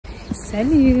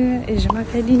Salut, je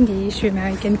m'appelle Lyndi, je suis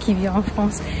américaine qui vit en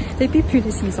France depuis plus de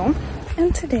 6 ans.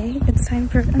 And today it's time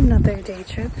for another day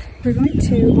trip. We're going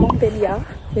to Montbéliard,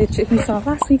 which if you saw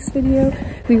last week's video,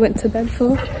 we went to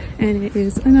Belfort, and it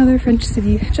is another French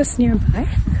city just nearby.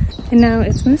 And now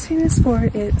it's most famous for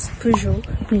its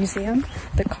Peugeot museum,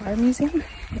 the car museum,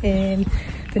 in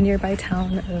the nearby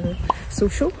town of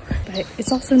Sochaux. But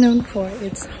it's also known for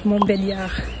its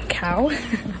montbéliard cow,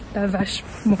 la vache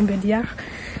montbéliard.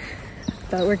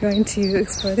 But we're going to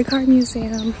explore the car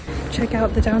museum, check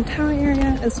out the downtown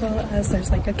area, as well as there's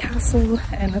like a castle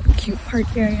and a cute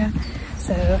park area.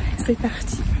 So c'est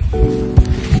parti!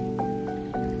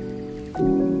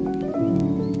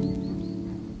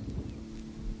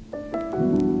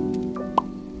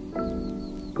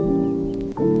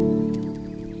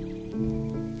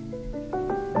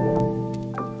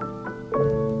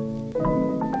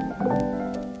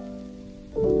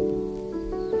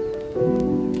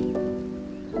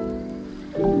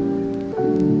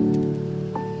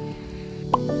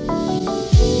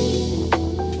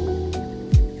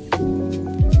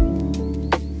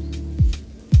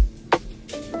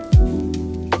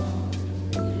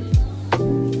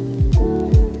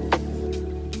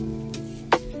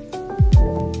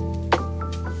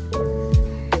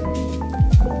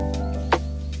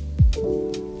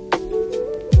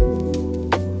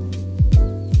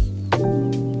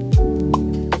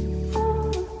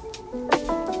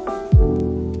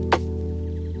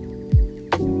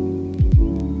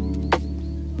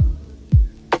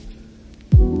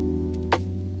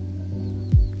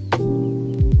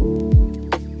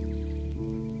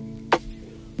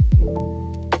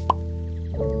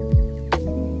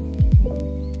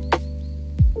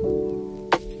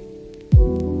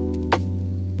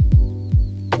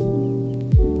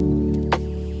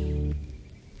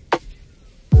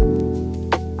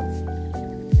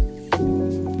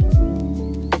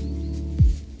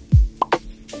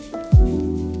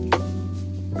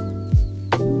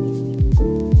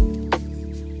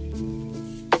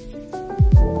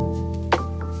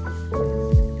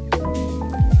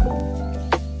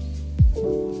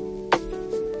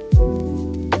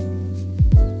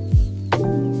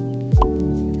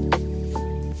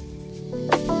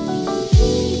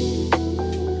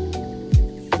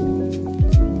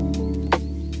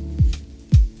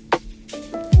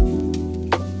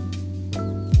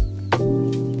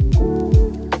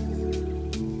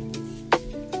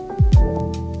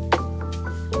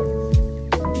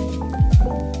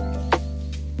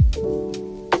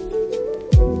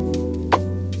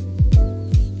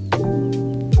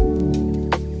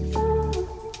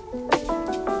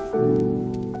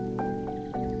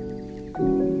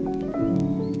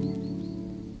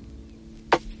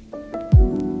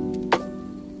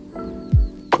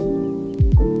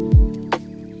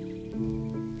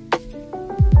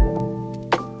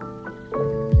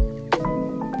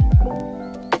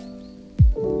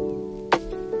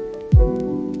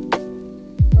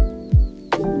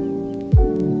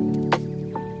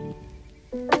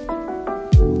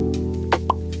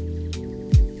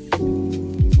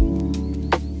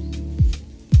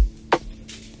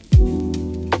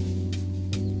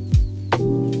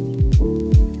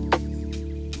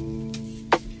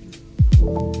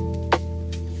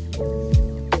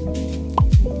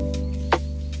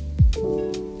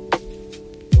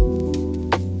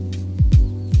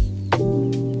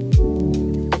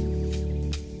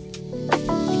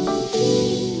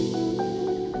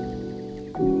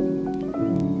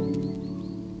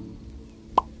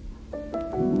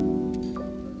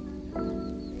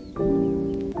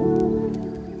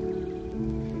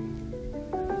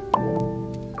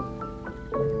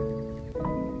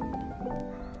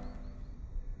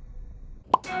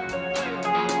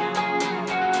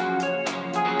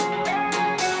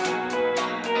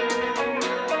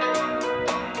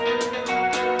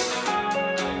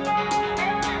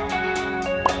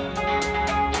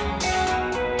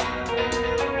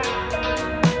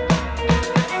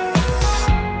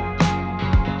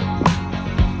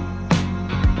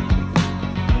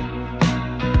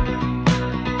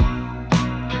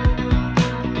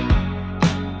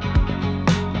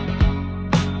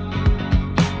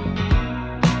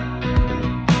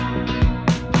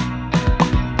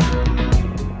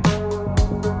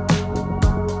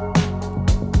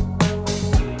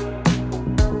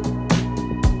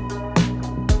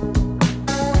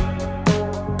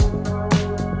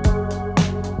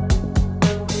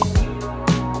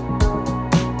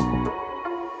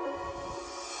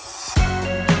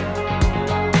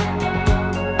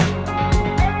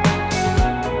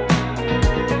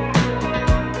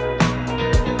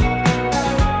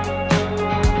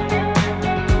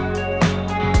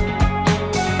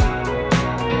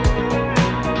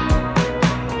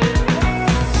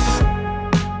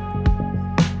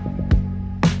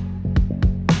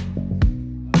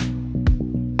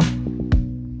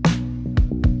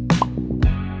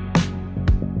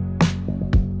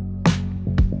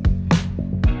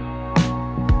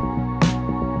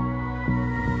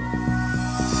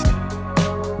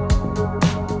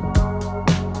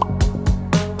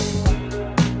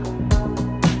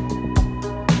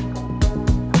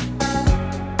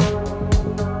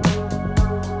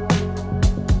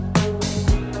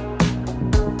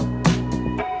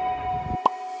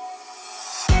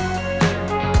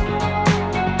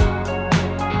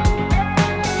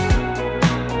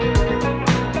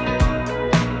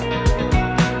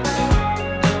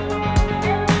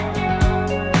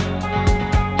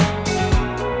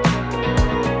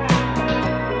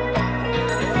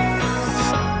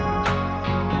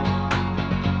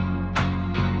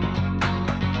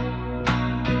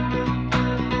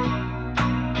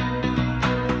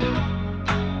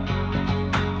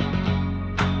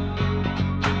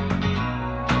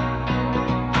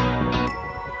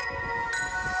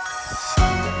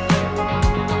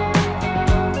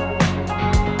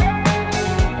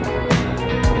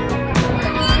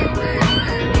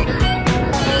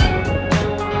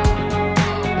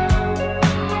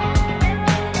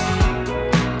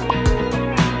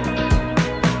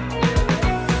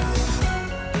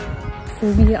 So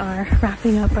we are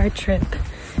wrapping up our trip.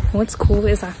 And what's cool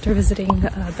is after visiting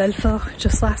Belfort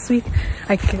just last week,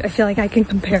 I feel like I can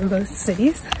compare both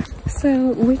cities. So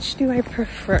which do I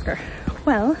prefer?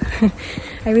 Well,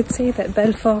 I would say that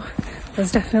Belfort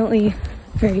was definitely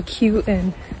very cute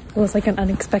and it was like an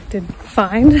unexpected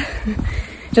find.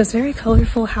 Just very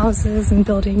colorful houses and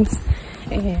buildings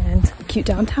and cute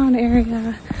downtown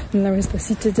area. And there was the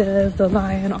Citadel, the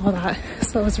Lion, all that.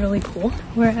 So that was really cool.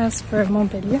 Whereas for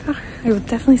Montbéliard, I would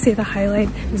definitely say the highlight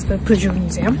is the Peugeot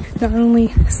Museum. Not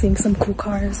only seeing some cool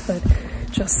cars, but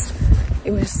just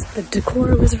the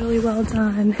decor was really well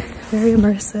done, very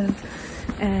immersive.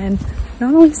 And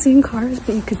not only seeing cars,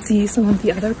 but you could see some of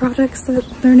the other products that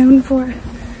they're known for.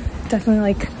 Definitely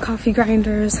like coffee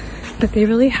grinders, but they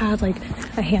really had like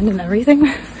a hand in everything.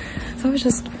 So it was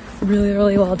just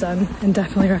really well done and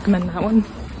definitely recommend that one.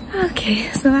 Okay,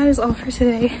 so that is all for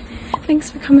today. Thanks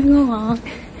for coming along.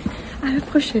 À la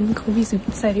prochaine, gros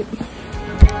bisous, salut.